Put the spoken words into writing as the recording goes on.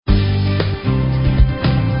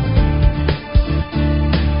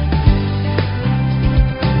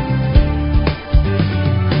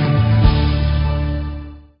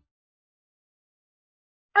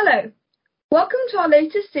to our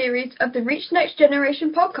latest series of the Reach Next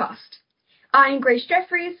Generation podcast. I'm Grace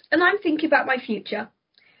Jeffries, and I'm thinking about my future.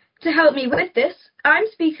 To help me with this, I'm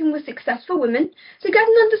speaking with successful women to get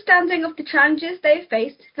an understanding of the challenges they have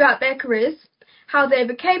faced throughout their careers, how they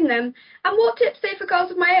overcame them, and what tips they have for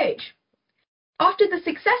girls of my age. After the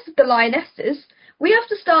success of the Lionesses, we have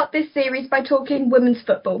to start this series by talking women's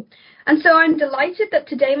football, and so I'm delighted that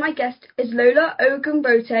today my guest is Lola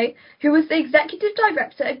Ogunbote, who is the Executive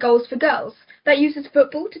Director at Goals for Girls, that uses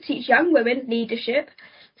football to teach young women leadership,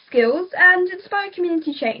 skills, and inspire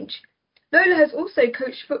community change. Lola has also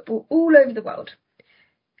coached football all over the world.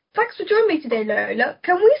 Thanks for joining me today, Lola.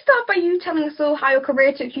 Can we start by you telling us all how your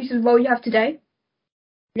career took you to the role you have today?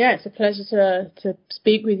 Yeah, it's a pleasure to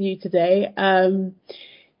speak with you today.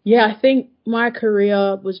 I think my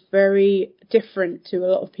career was very different to a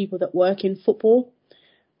lot of people that work in football.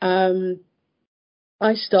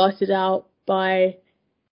 I started out by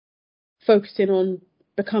focusing on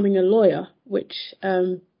becoming a lawyer, which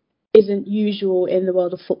isn't usual in the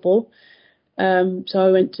world of football. So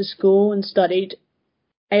I went to school and studied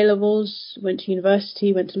A-levels, went to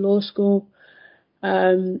university, went to law school,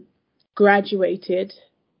 graduated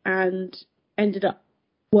and ended up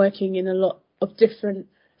working in a lot of different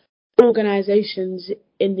organisations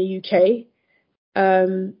in the UK.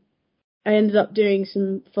 I ended up doing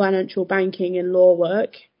some financial banking and law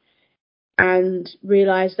work and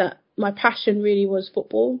realised that my passion really was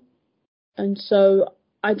football. And so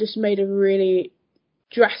I just made a really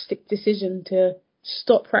drastic decision to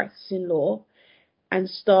stop practicing law and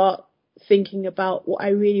start thinking about what I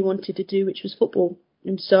really wanted to do, which was football.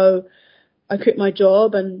 And so I quit my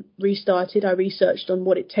job and restarted. I researched on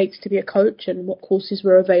what it takes to be a coach and what courses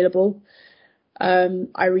were available.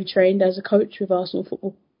 I retrained as a coach with Arsenal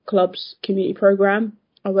Football Club's community programme.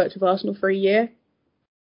 I worked with Arsenal for a year,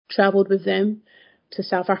 travelled with them to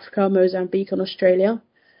South Africa, Mozambique and Australia.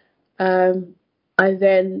 I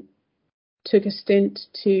then took a stint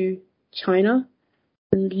to China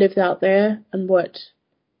and lived out there and worked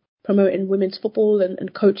promoting women's football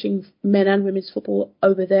and coaching men and women's football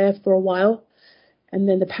over there for a while. And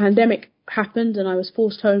then the pandemic happened and I was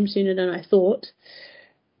forced home sooner than I thought,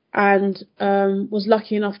 and was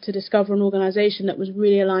lucky enough to discover an organisation that was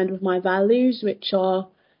really aligned with my values, which are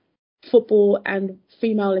football and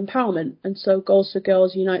female empowerment. And so Goals for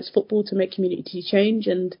Girls unites football to make community change,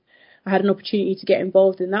 and I had an opportunity to get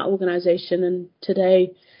involved in that organisation, and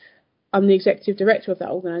today I'm the executive director of that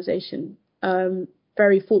organisation.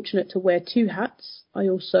 Very fortunate to wear two hats. I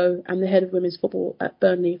also am the head of women's football at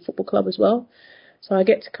Burnley Football Club as well. So I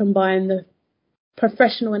get to combine the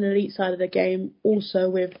professional and elite side of the game also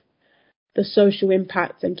with the social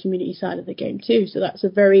impact and community side of the game too. So that's a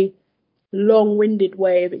very long-winded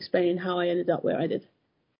way of explaining how I ended up where I did.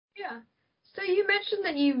 Yeah. So you mentioned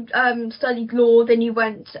that you studied law, then you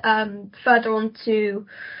went further on to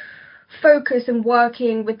focus and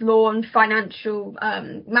working with law and financial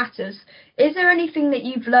matters. Is there anything that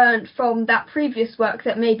you've learned from that previous work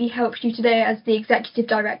that maybe helps you today as the executive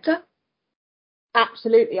director?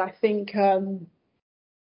 Absolutely. I think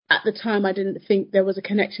at the time I didn't think there was a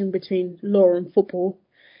connection between law and football.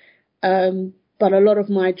 But a lot of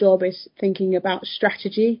my job is thinking about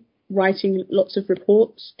strategy, writing lots of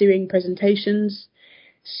reports, doing presentations,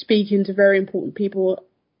 speaking to very important people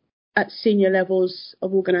at senior levels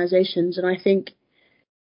of organisations. And I think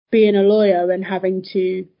being a lawyer and having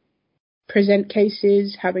to present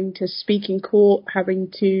cases, having to speak in court,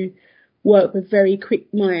 having to work with very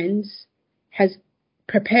quick minds has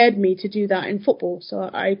prepared me to do that in football. So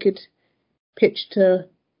I could pitch to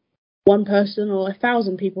one person or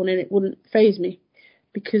 1,000 people and it wouldn't faze me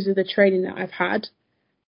because of the training that I've had.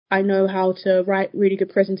 I know how to write really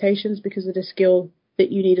good presentations because of the skill that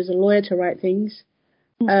you need as a lawyer to write things.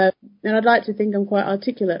 And I'd like to think I'm quite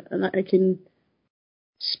articulate and that I can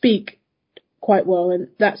speak quite well, and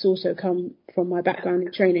that's also come from my background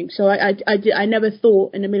in training. So I never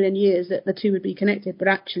thought in a million years that the two would be connected, but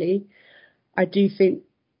actually I do think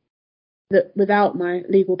that without my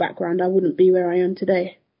legal background I wouldn't be where I am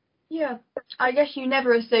today. Yeah, I guess you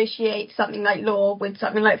never associate something like law with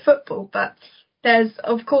something like football, but there's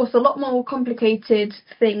of course a lot more complicated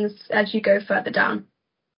things as you go further down.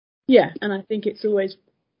 Yeah, and I think it's always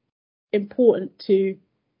important to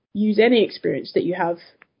use any experience that you have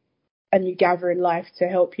and you gather in life to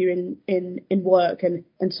help you in work, and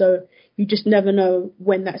so you just never know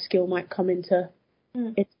when that skill might come into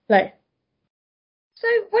play. So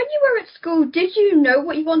when you were at school, did you know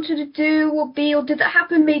what you wanted to do or be, or did that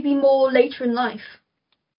happen maybe more later in life?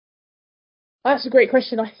 That's a great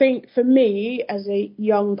question. I think for me, as a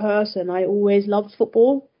young person, I always loved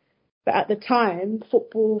football. But at the time,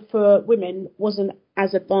 football for women wasn't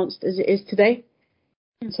as advanced as it is today.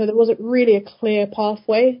 So there wasn't really a clear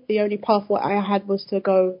pathway. The only pathway I had was to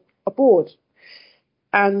go abroad.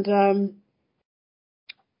 And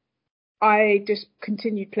I just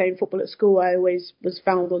continued playing football at school. I always was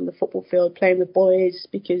found on the football field playing with boys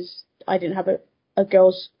because I didn't have a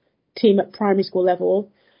girls' team at primary school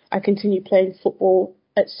level. I continued playing football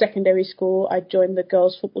at secondary school. I joined the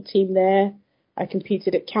girls' football team there. I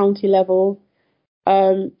competed at county level.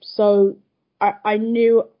 So I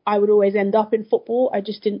knew I would always end up in football. I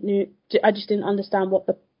just didn't understand what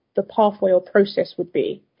the pathway or process would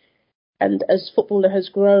be. And as football has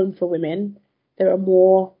grown for women, there are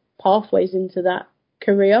more pathways into that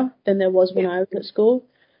career than there was when I was at school.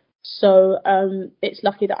 So it's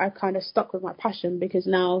lucky that I kind of stuck with my passion, because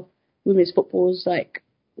now women's football is like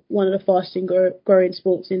one of the fastest growing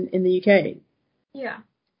sports in the UK. Yeah.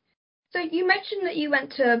 So you mentioned that you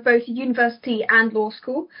went to both university and law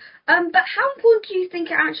school, but how important do you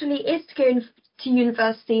think it actually is to go to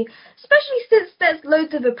university, especially since there's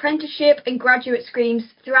loads of apprenticeship and graduate schemes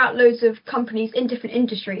throughout loads of companies in different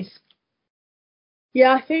industries?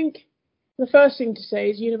 Yeah, I think the first thing to say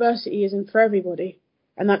is university isn't for everybody,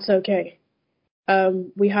 and that's okay.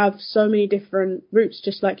 We have so many different routes,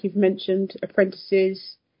 just like you've mentioned: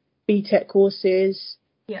 apprentices, BTEC courses,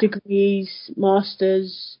 degrees,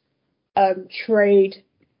 masters, trade.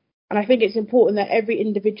 And I think it's important that every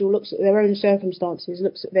individual looks at their own circumstances,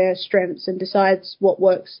 looks at their strengths, and decides what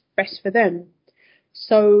works best for them.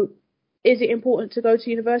 So is it important to go to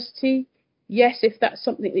university? Yes, if that's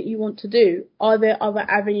something that you want to do. Are there other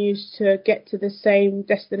avenues to get to the same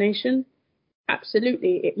destination?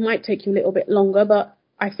 Absolutely. It might take you a little bit longer, but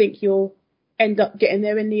I think you'll end up getting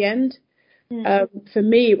there in the end. For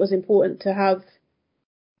me, it was important to have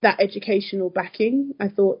that educational backing. I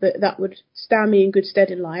thought that would stand me in good stead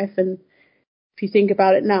in life. And if you think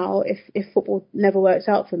about it now, if football never works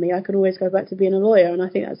out for me, I could always go back to being a lawyer. And I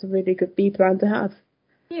think that's a really good B plan to have.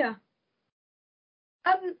 Yeah.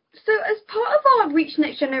 So as part of our Reach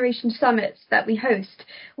Next Generation summits that we host,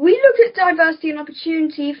 we look at diversity and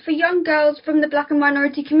opportunity for young girls from the Black and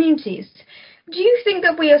minority communities. Do you think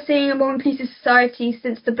that we are seeing a more inclusive society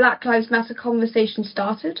since the Black Lives Matter conversation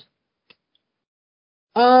started?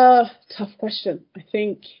 Tough question. I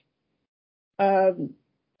think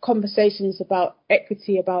conversations about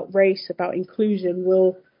equity, about race, about inclusion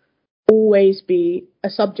will always be a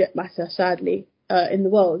subject matter, sadly, in the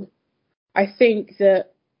world. I think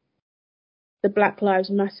that the Black Lives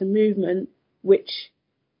Matter movement, which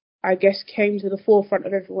I guess came to the forefront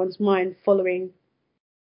of everyone's mind following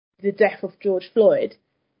the death of George Floyd,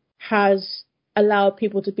 has allowed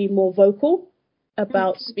people to be more vocal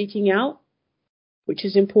about speaking out, which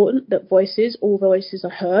is important, that all voices are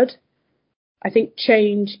heard. I think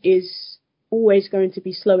change is always going to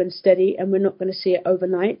be slow and steady, and we're not going to see it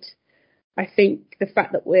overnight. I think the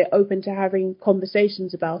fact that we're open to having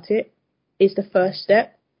conversations about it is the first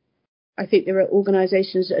step. I think there are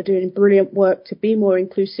organisations that are doing brilliant work to be more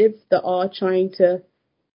inclusive, that are trying to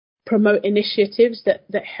promote initiatives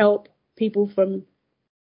that help people from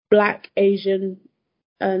Black, Asian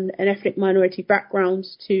and ethnic minority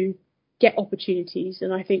backgrounds to get opportunities.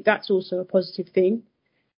 And I think that's also a positive thing.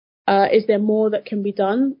 Is there more that can be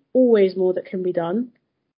done? Always more that can be done.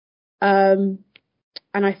 And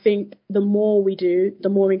I think the more we do, the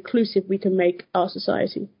more inclusive we can make our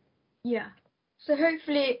society. Yeah. So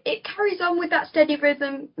hopefully it carries on with that steady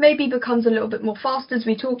rhythm, maybe becomes a little bit more fast as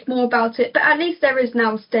we talk more about it, but at least there is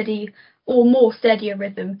now steady or more steadier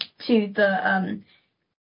rhythm to the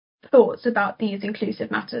thoughts about these inclusive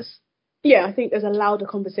matters. Yeah, I think there's a louder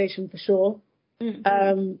conversation for sure.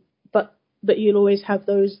 But you'll always have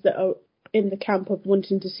those that are in the camp of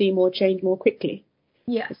wanting to see more change more quickly.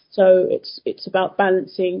 Yes. So it's about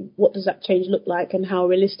balancing what does that change look like and how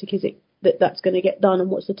realistic is it that's going to get done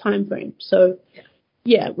and what's the time frame. So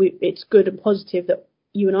it's good and positive that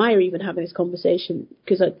you and I are even having this conversation,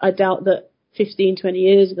 because I doubt that 15, 20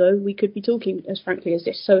 years ago we could be talking as frankly as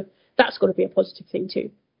this. So that's got to be a positive thing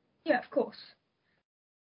too. Yeah, of course.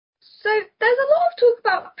 So there's a lot of talk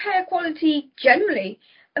about pay equality generally,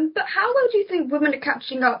 but how well do you think women are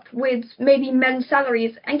catching up with maybe men's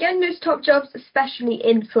salaries and getting those top jobs, especially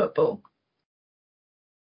in football?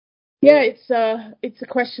 Yeah, it's a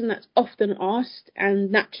question that's often asked,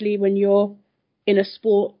 and naturally when you're in a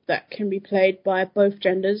sport that can be played by both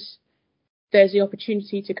genders, there's the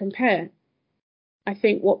opportunity to compare. I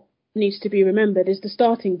think what needs to be remembered is the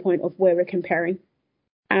starting point of where we're comparing.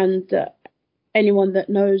 And anyone that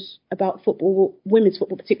knows about football, women's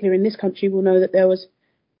football particularly in this country, will know that there was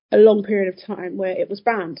a long period of time where it was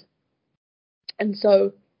banned. And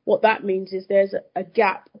so what that means is there's a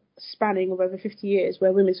gap spanning of over 50 years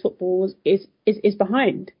where women's football is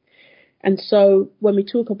behind. And so when we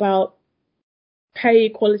talk about pay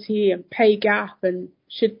equality and pay gap and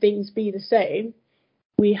should things be the same,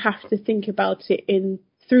 we have to think about it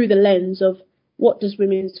through the lens of what does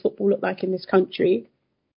women's football look like in this country,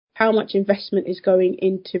 how much investment is going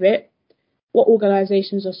into it, what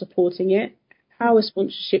organisations are supporting it, how is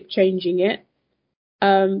sponsorship changing it.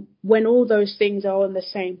 When all those things are on the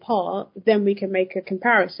same part, then we can make a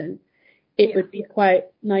comparison. It would be quite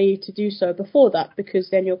naive to do so before that, because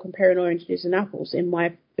then you're comparing oranges and apples, in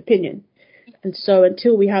my opinion. And so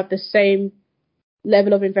until we have the same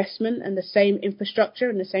level of investment and the same infrastructure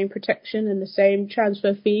and the same protection and the same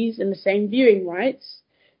transfer fees and the same viewing rights,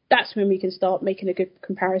 that's when we can start making a good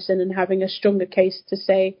comparison and having a stronger case to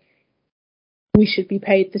say we should be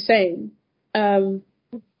paid the same.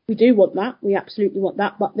 We do want that. We absolutely want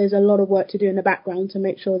that. But there's a lot of work to do in the background to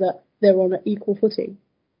make sure that they're on an equal footing.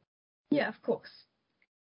 Yeah, of course.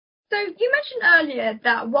 So you mentioned earlier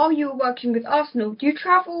that while you were working with Arsenal, you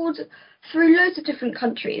travelled through loads of different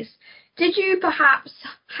countries. Did you perhaps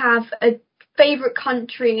have a favourite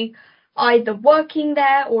country, either working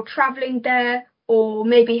there or travelling there, or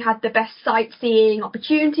maybe had the best sightseeing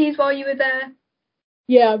opportunities while you were there?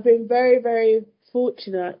 Yeah, I've been very, very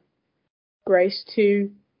fortunate, Grace,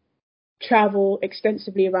 to travel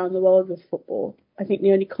extensively around the world with football. I think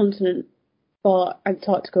the only continent, bar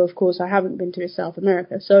Antarctica, of course, I haven't been to is South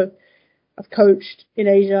America. So I've coached in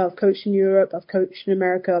Asia, I've coached in Europe, I've coached in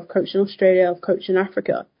America, I've coached in Australia, I've coached in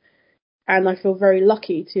Africa. And I feel very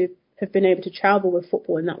lucky to have been able to travel with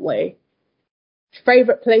football in that way.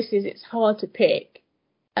 Favourite places, it's hard to pick.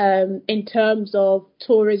 In terms of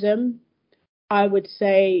tourism, I would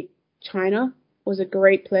say China was a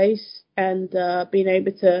great place, and being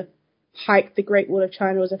able to hike the Great Wall of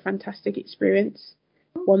China was a fantastic experience,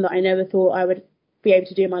 one that I never thought I would be able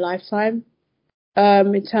to do in my lifetime.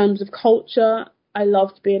 In terms of culture, I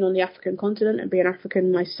loved being on the African continent and being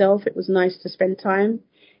African myself. It was nice to spend time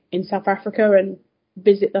in South Africa and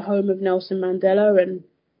visit the home of Nelson Mandela and,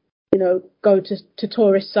 you know, go to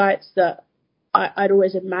tourist sites that I'd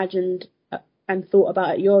always imagined and thought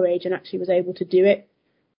about at your age, and actually was able to do it.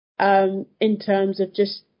 In terms of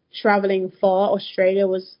just traveling far, Australia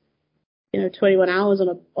was, 21 hours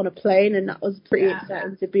on a plane, and that was pretty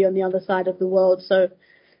exciting to be on the other side of the world. So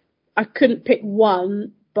I couldn't pick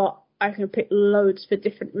one, but I can pick loads for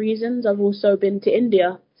different reasons. I've also been to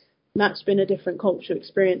India, and that's been a different cultural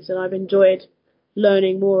experience, and I've enjoyed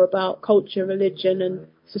learning more about culture, religion, and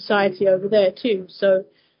society over there too. So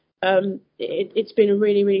it's been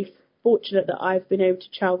really, really fortunate that I've been able to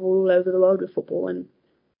travel all over the world with football,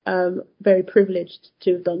 and very privileged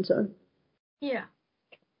to have done so. Yeah.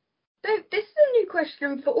 So this is a new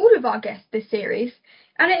question for all of our guests this series,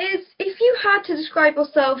 and it is, if you had to describe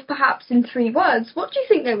yourself perhaps in 3 words, what do you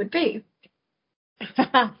think they would be?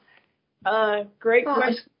 Great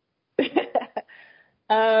question.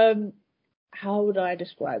 How would I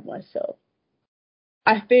describe myself?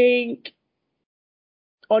 I think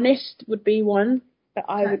honest would be one that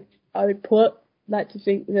I would put. Like to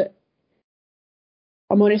think that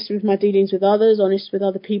I'm honest with my dealings with others, honest with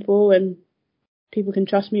other people, and people can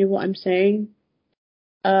trust me with what I'm saying.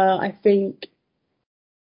 I think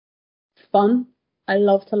fun. I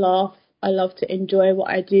love to laugh. I love to enjoy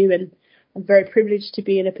what I do, and I'm very privileged to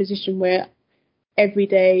be in a position where every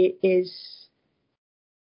day is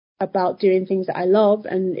about doing things that I love,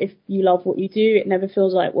 and if you love what you do, it never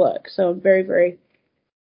feels like work. So I'm very, very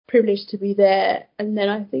privileged to be there. And then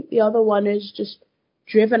I think the other one is just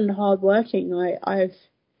driven and hardworking. I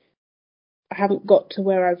haven't got to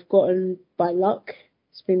where I've gotten by luck.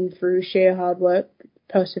 It's been through sheer hard work,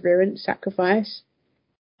 perseverance, sacrifice.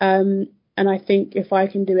 And I think if I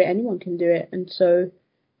can do it, anyone can do it. And so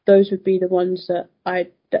those would be the ones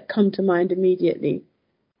that come to mind immediately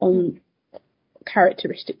on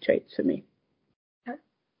characteristic traits for me. Okay.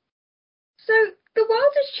 So the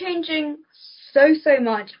world is changing so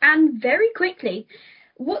much and very quickly.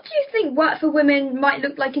 What do you think work for women might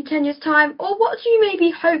look like in 10 years' time, or what do you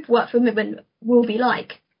maybe hope work for women will be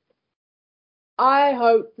like? I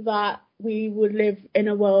hope that we would live in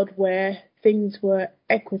a world where things were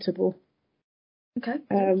equitable. Okay.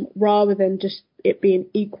 Rather than just it being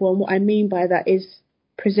equal. And what I mean by that is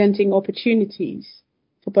presenting opportunities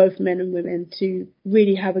for both men and women to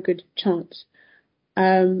really have a good chance.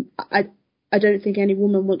 I don't think any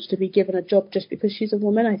woman wants to be given a job just because she's a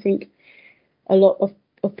woman. I think a lot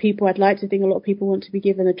of people, I'd like to think a lot of people want to be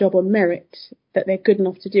given a job on merit, that they're good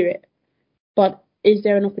enough to do it. But is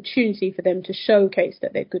there an opportunity for them to showcase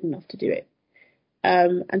that they're good enough to do it?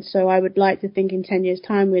 And so I would like to think in 10 years'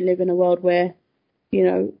 time we live in a world where, you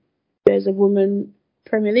know, there's a woman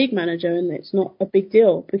Premier League manager and it's not a big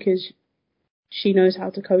deal because she knows how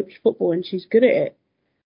to coach football and she's good at it.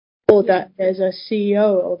 Or that there's a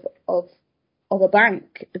CEO of a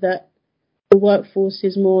bank, that the workforce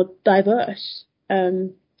is more diverse,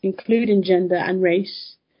 including gender and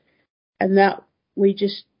race, and that we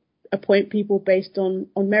just appoint people based on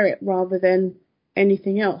merit rather than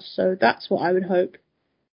anything else. So that's what I would hope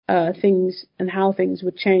things and how things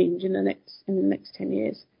would change in the next 10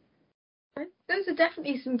 years. Those are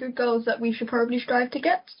definitely some good goals that we should probably strive to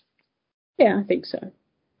get. Yeah, I think so.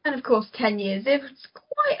 And of course, 10 years, it's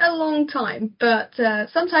quite a long time, but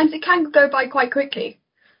sometimes it can go by quite quickly.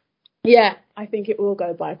 Yeah, I think it will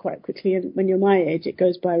go by quite quickly, and when you're my age, it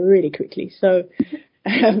goes by really quickly. So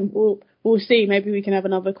we'll see. Maybe we can have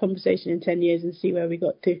another conversation in 10 years and see where we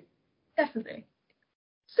got to. Definitely.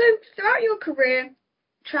 So throughout your career,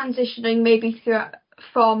 transitioning maybe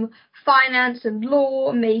from finance and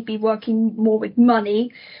law, maybe working more with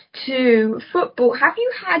money, to football, have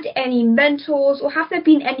you had any mentors, or have there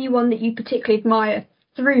been anyone that you particularly admire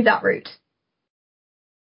through that route?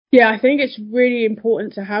 Yeah, I think it's really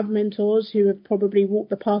important to have mentors who have probably walked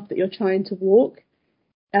the path that you're trying to walk,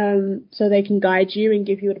 so they can guide you and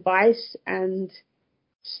give you advice and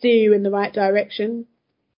steer you in the right direction.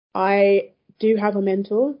 I do have a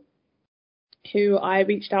mentor who I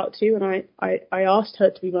reached out to, and I asked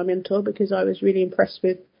her to be my mentor because I was really impressed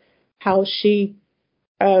with how she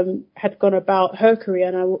had gone about her career,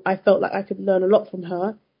 and I felt like I could learn a lot from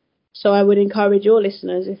her. So I would encourage your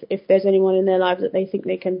listeners, if there's anyone in their life that they think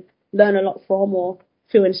they can learn a lot from or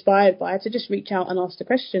feel inspired by, to just reach out and ask the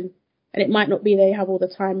question. And it might not be they have all the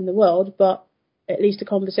time in the world, but at least a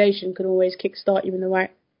conversation can always kickstart you in the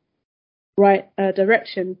right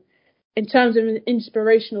direction. In terms of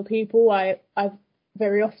inspirational people, I've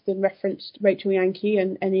very often referenced Rachel Yankee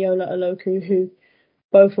and Eniola Oloku, who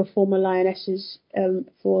both were former Lionesses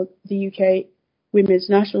for the UK women's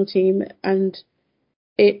national team, and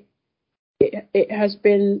it has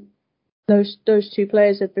been those two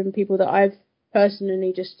players have been people that I've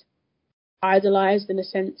personally just idolized, in a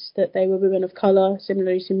sense that they were women of colour,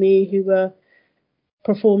 similarly to me, who were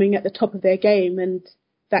performing at the top of their game, and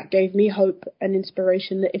that gave me hope and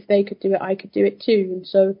inspiration that if they could do it, I could do it too. And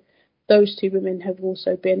so those two women have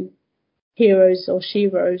also been heroes or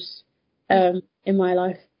sheroes in my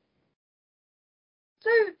life. So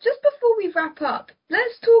just before we wrap up,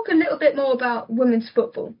 let's talk a little bit more about women's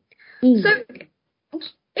football. So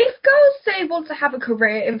if girls say want to have a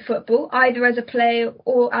career in football, either as a player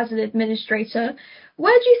or as an administrator,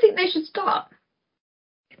 where do you think they should start?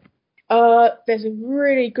 There's a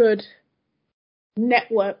really good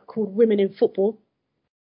network called Women in Football,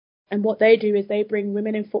 and what they do is they bring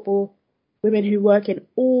women in football, women who work in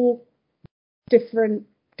all different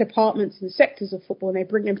departments and sectors of football, and they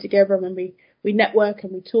bring them together, and we network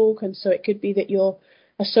and we talk. And so it could be that you're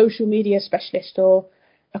a social media specialist or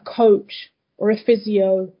a coach or a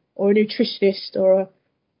physio or a nutritionist or a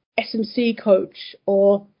SMC coach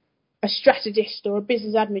or a strategist or a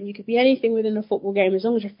business admin. You could be anything within a football game. As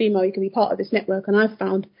long as you're female, you can be part of this network. And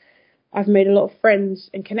I've made a lot of friends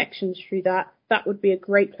and connections through that. That would be a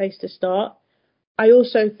great place to start. I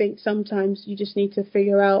also think sometimes you just need to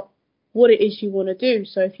figure out what it is you want to do.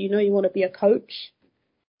 So if you know you want to be a coach,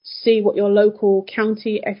 see what your local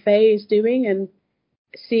county FA is doing, and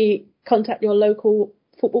contact your local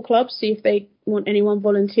football club, see if they want anyone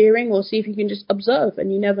volunteering, or see if you can just observe,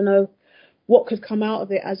 and you never know what could come out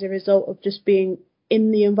of it as a result of just being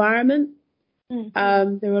in the environment. There are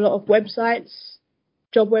a lot of websites,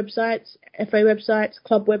 job websites, FA websites,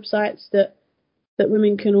 club websites that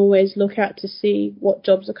women can always look at to see what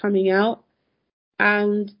jobs are coming out.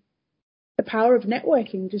 And the power of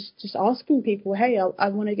networking, just asking people, hey, I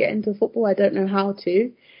want to get into football, I don't know how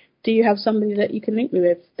to. Do you have somebody that you can link me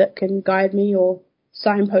with that can guide me or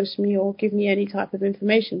signpost me or give me any type of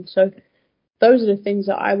information? So those are the things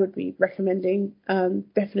that I would be recommending.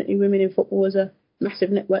 Definitely Women in Football is a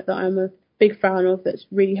massive network that I'm a big fan of that's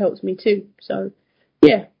really helped me too. So,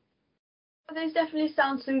 yeah. Those definitely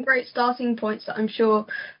sound some great starting points that I'm sure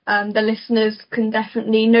the listeners can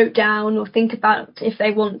definitely note down or think about if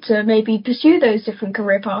they want to maybe pursue those different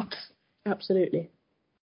career paths. Absolutely.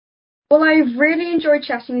 Well, I've really enjoyed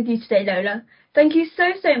chatting with you today, Lola. Thank you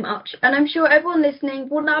so much, and I'm sure everyone listening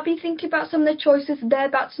will now be thinking about some of the choices they're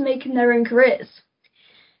about to make in their own careers.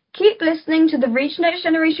 Keep listening to the Reach Next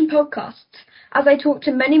Generation podcasts as I talk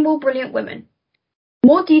to many more brilliant women.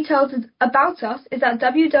 More details about us is at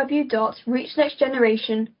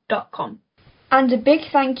www.reachnextgeneration.com. And a big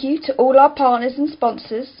thank you to all our partners and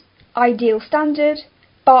sponsors, Ideal Standard,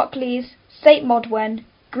 Barclays, St Modwen,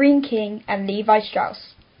 Green King and Levi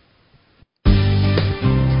Strauss.